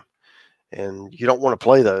game. and you don't want to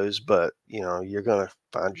play those, but you're going to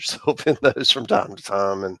find yourself in those from time to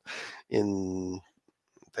time, and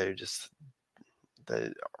they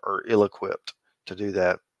are ill-equipped to do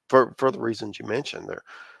that for the reasons you mentioned.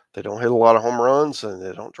 They don't hit a lot of home runs, and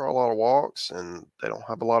they don't draw a lot of walks, and they don't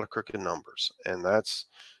have a lot of crooked numbers, and that's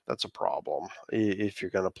a problem if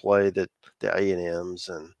you're going to play the A&Ms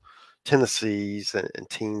and Tennessees and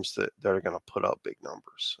teams that are going to put up big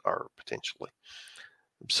numbers, or potentially.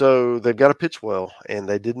 So they've got to pitch well, and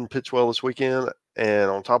they didn't pitch well this weekend. And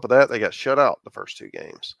on top of that, they got shut out the first two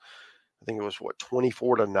games. I think it was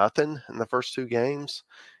 24-0 in the first two games,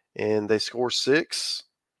 and they score 6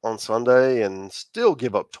 on Sunday and still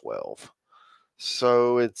give up 12.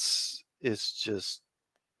 So it's just,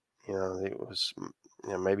 it was,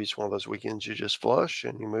 maybe it's one of those weekends you just flush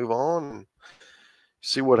and you move on and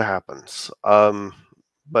see what happens.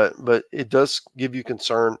 But it does give you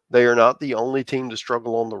concern. They are not the only team to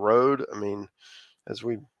struggle on the road. I mean, as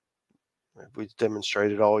we've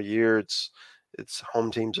demonstrated all year, it's home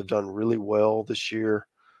teams have done really well this year.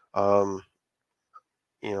 Unless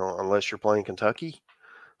you're playing Kentucky.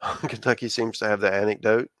 Kentucky seems to have the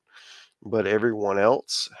anecdote, but everyone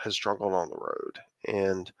else has struggled on the road.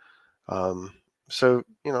 And so,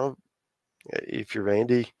 if you're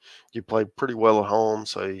Vandy, you play pretty well at home.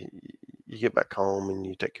 So you get back home and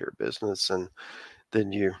you take care of business, and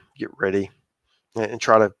then you get ready and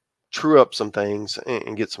try to true up some things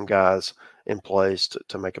and get some guys in place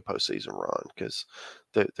to make a postseason run, because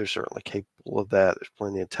they're certainly capable of that. There's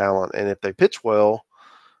plenty of talent. And if they pitch well,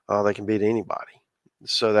 they can beat anybody.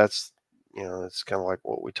 So that's, it's kind of like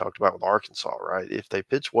what we talked about with Arkansas, right? If they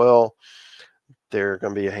pitch well, they're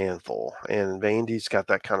going to be a handful. And Vandy's got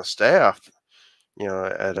that kind of staff,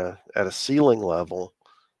 at a ceiling level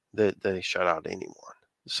that they shut out anyone.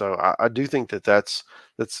 So I do think that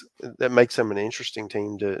makes them an interesting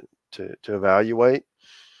team to evaluate.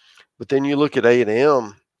 But then you look at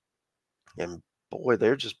A&M, and boy,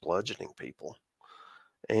 they're just bludgeoning people.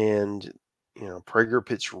 And Prager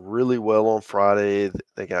pitched really well on Friday.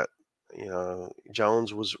 They got,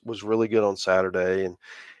 Jones was really good on Saturday, and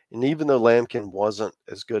even though Lampkin wasn't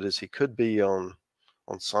as good as he could be on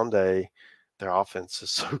Sunday, their offense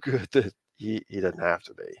is so good that he doesn't have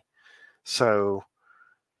to be. So,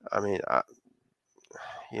 I mean,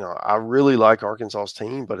 I really like Arkansas's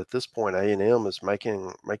team, but at this point, A&M is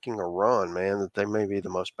making a run, man, that they may be the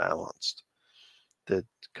most balanced,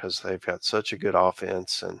 because they've got such a good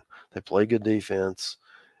offense and they play good defense,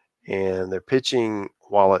 and their pitching,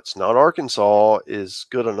 while it's not Arkansas, is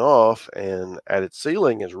good enough, and at its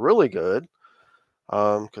ceiling is really good,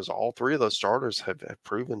 because all three of those starters have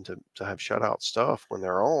proven to have shutout stuff when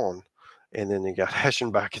they're on. And then you got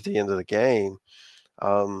Haschenbach at the end of the game.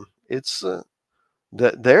 It's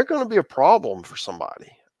that they're going to be a problem for somebody.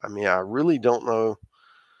 I mean, I really don't know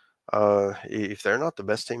if they're not the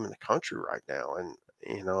best team in the country right now. And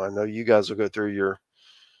I know you guys will go through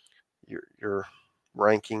your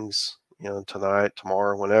rankings, tonight,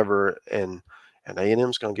 tomorrow, whenever, and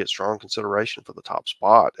A&M's going to get strong consideration for the top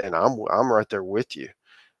spot. And I'm right there with you.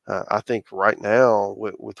 I think right now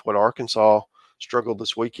with what Arkansas struggled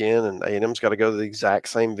this weekend, and A&M's got to go to the exact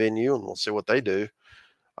same venue, and we'll see what they do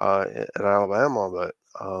at Alabama. But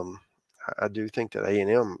I do think that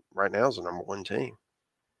A&M right now is the number one team.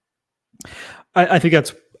 I think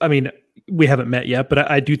that's, I mean, we haven't met yet, but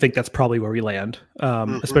I do think that's probably where we land,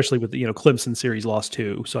 especially with the Clemson series lost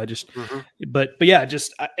too. So I just, but yeah,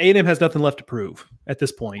 just A&M has nothing left to prove at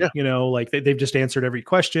this point. Yeah. Like they've just answered every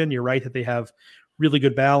question. You're right that they have really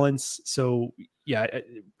good balance. So yeah,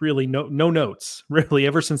 really no notes really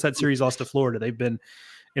ever since that series lost to Florida. They've been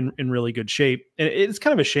in really good shape, and it's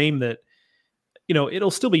kind of a shame that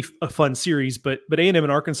it'll still be a fun series, but A&M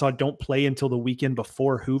and Arkansas don't play until the weekend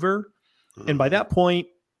before Hoover, and by that point,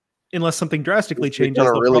 unless something drastically changes,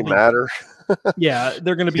 they'll really matter. Yeah,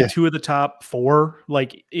 they're going to be two of the top four,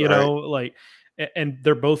 and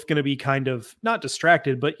they're both going to be kind of not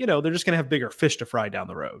distracted, but they're just going to have bigger fish to fry down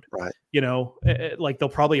the road. Right. Like they'll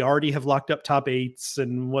probably already have locked up top 8s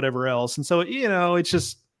and whatever else. And so, it's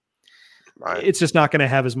just, it's just not going to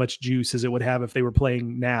have as much juice as it would have if they were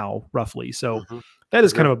playing now, roughly. So that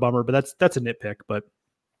is kind of a bummer, but that's a nitpick. But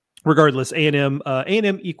regardless, A&M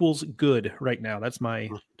equals good right now. That's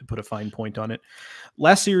to put a fine point on it.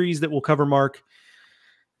 Last series that we'll cover, Mark,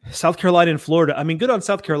 South Carolina and Florida. I mean, good on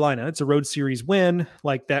South Carolina. It's a road series win.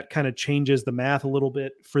 Like that kind of changes the math a little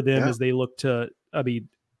bit for them as they look to,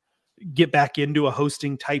 get back into a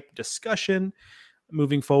hosting type discussion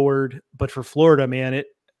moving forward. But for Florida, man, it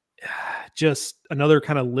just another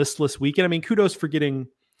kind of listless weekend. I mean, kudos for getting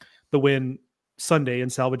the win Sunday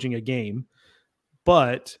and salvaging a game,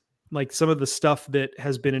 but like some of the stuff that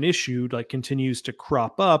has been an issue, like continues to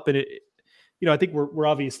crop up. And I think we're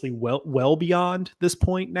obviously well beyond this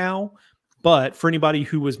point now, but for anybody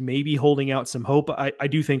who was maybe holding out some hope, I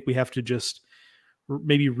do think we have to just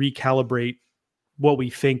maybe recalibrate what we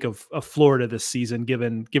think of Florida this season,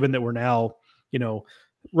 given that we're now,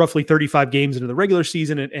 roughly 35 games into the regular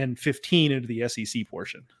season and 15 into the SEC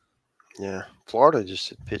portion. Yeah. Florida just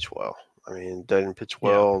didn't pitch well. I mean, they didn't pitch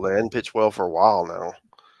well. Yeah. They hadn't pitched well for a while now.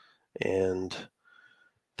 And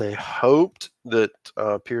they hoped that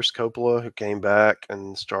Pierce Coppola, who came back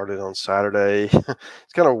and started on Saturday,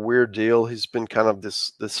 it's kind of a weird deal. He's been kind of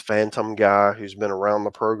this phantom guy who's been around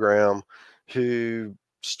the program, who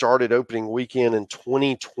started opening weekend in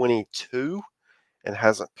 2022 and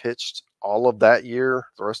hasn't pitched all of that year,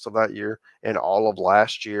 the rest of that year, and all of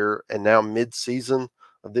last year. And now mid-season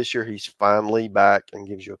of this year, he's finally back and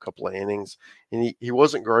gives you a couple of innings. And he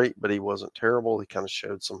wasn't great, but he wasn't terrible. He kind of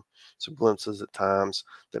showed some glimpses at times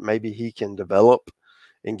that maybe he can develop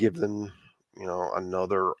and give them,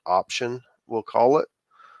 another option, we'll call it.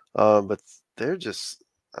 But they're just,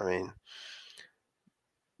 I mean,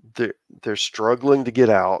 they're struggling to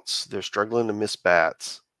get outs. They're struggling to miss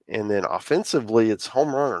bats. And then offensively, it's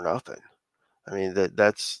home run or nothing. I mean,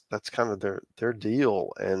 that's kind of their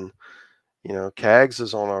deal. And, Kaggs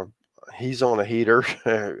is he's on a heater.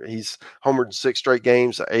 He's homered 6 straight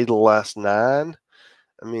games, 8 of the last 9.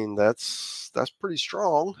 I mean, that's pretty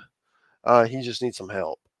strong. He just needs some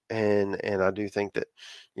help. And I do think that,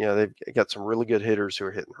 they've got some really good hitters who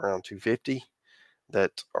are hitting around 250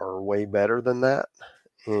 that are way better than that.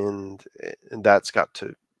 And that's got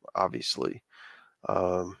to obviously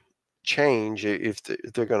change if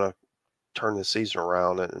they're going to turn the season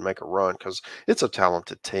around and make a run, because it's a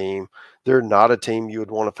talented team. They're not a team you would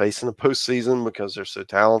want to face in the postseason because they're so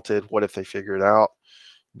talented. What if they figure it out?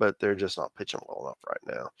 But they're just not pitching well enough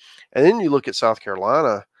right now. And then you look at South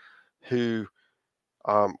Carolina, who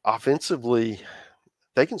offensively,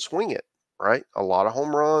 they can swing it, right? A lot of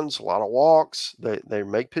home runs, a lot of walks. They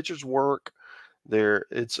make pitchers work.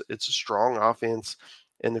 It's a strong offense.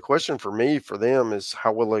 And the question for them is,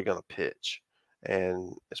 how well are they going to pitch?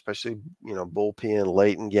 And especially, bullpen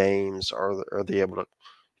late in games, are they able to,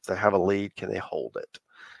 if they have a lead, can they hold it?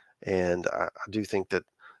 And I do think that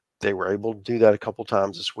they were able to do that a couple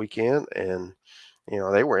times this weekend. And,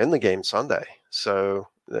 they were in the game Sunday. So,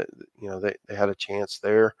 they had a chance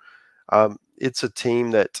there. It's a team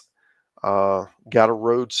that got a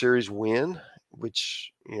road series win,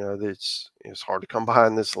 which, it's hard to come by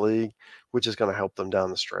in this league, which is going to help them down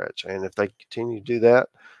the stretch. And if they continue to do that,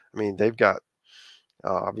 I mean, they've got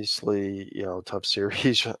obviously, tough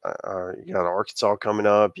series. You got Arkansas coming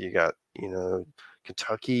up. You got,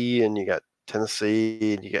 Kentucky, and you got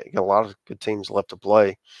Tennessee, and you got a lot of good teams left to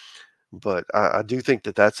play. But I do think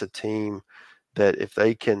that that's a team that if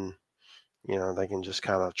they can, they can just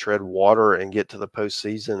kind of tread water and get to the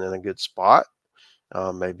postseason in a good spot,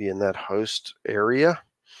 maybe in that host area,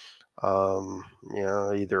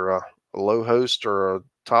 either a low host or a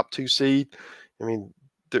top 2 seed. I mean,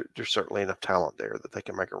 there's certainly enough talent there that they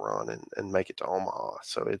can make a run and make it to Omaha.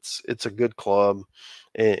 So it's a good club,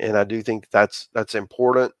 and I do think that's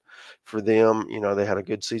important for them. They had a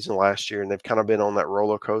good season last year, and they've kind of been on that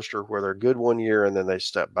roller coaster where they're good one year and then they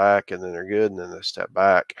step back, and then they're good and then they step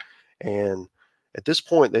back. And at this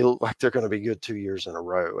point, they look like they're going to be good 2 years in a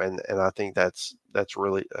row, and I think that's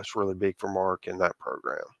really big for Mark and that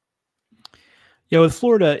program. Yeah, with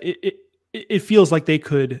Florida, it feels like they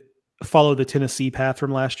could follow the Tennessee path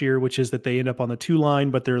from last year, which is that they end up on the 2 line,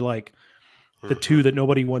 but they're like the 2 that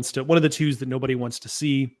nobody wants to, one of the 2s that nobody wants to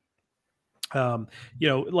see.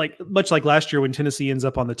 Like much like last year when Tennessee ends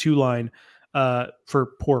up on the 2 line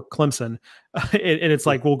for poor Clemson, and it's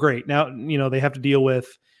like, well, great. Now, they have to deal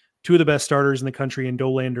with 2 of the best starters in the country in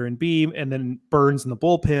Dolander and Beam, and then Burns in the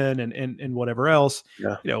bullpen and whatever else.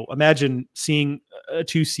 Yeah. Imagine seeing a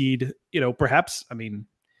 2 seed, perhaps, I mean,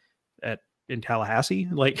 in Tallahassee,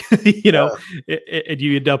 like, and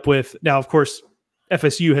you end up with, now, of course,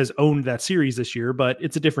 FSU has owned that series this year, but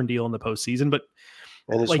it's a different deal in the postseason. But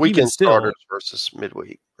and it's weekend starters versus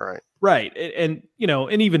midweek, right? Right, and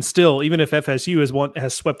and even still, even if FSU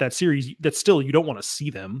has swept that series, that's still, you don't want to see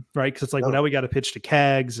them, right? Because it's like, well, now we got to pitch to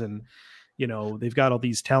Kaggs, and they've got all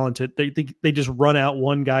these talented. They just run out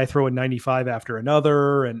one guy throwing 95 after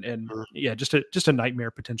another, and yeah, just a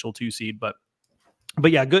nightmare potential 2 seed, but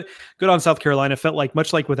yeah, good on South Carolina. Felt like,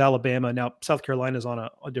 much like with Alabama, now South Carolina's on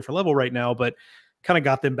a different level right now, but kind of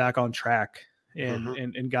got them back on track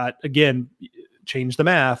and got, again, changed the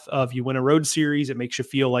math of, you win a road series, it makes you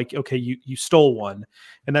feel like, okay, you stole one.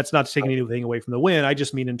 And that's not to take anything away from the win. I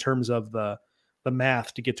just mean in terms of the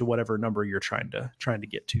math to get to whatever number you're trying to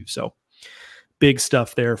get to. So big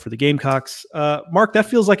stuff there for the Gamecocks. Mark, that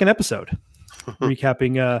feels like an episode.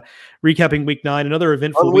 recapping week 9, another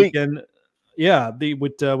eventful weekend. Yeah.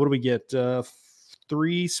 What do we get?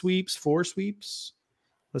 3 sweeps, 4 sweeps.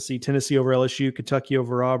 Let's see. Tennessee over LSU, Kentucky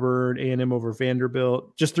over Auburn, A&M over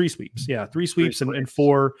Vanderbilt. Just 3 sweeps. Yeah. 3 sweeps and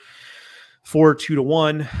 4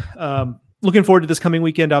 2-1. Looking forward to this coming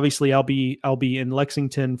weekend. Obviously I'll be in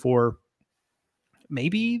Lexington for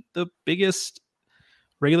maybe the biggest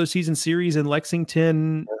regular season series in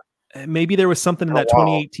Lexington. Maybe there was something in that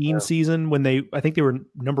 2018 season when I think they were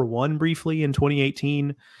number 1 briefly in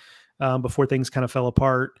 2018 before things kind of fell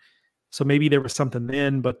apart. So maybe there was something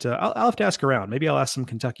then, but I'll have to ask around. Maybe I'll ask some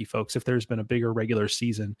Kentucky folks if there's been a bigger regular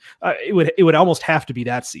season. It would almost have to be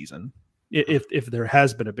that season if there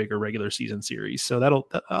has been a bigger regular season series. So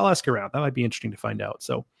I'll ask around. That might be interesting to find out.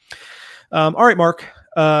 So, all right, Mark,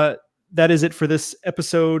 that is it for this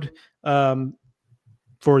episode.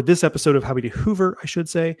 For this episode of How We Do Hoover, I should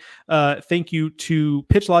say. Thank you to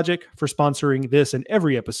Pitch Logic for sponsoring this and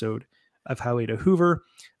every episode of How We Do Hoover.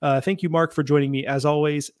 Thank you, Mark, for joining me as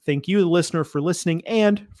always. Thank you, the listener, for listening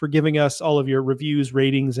and for giving us all of your reviews,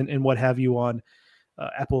 ratings, and what have you on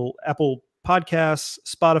Apple Podcasts,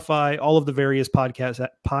 Spotify, all of the various podcast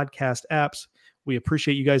apps. We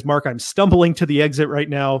appreciate you guys. Mark, I'm stumbling to the exit right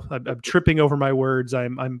now. I'm tripping over my words.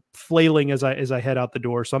 I'm flailing as I head out the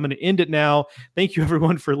door. So I'm going to end it now. Thank you,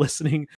 everyone, for listening.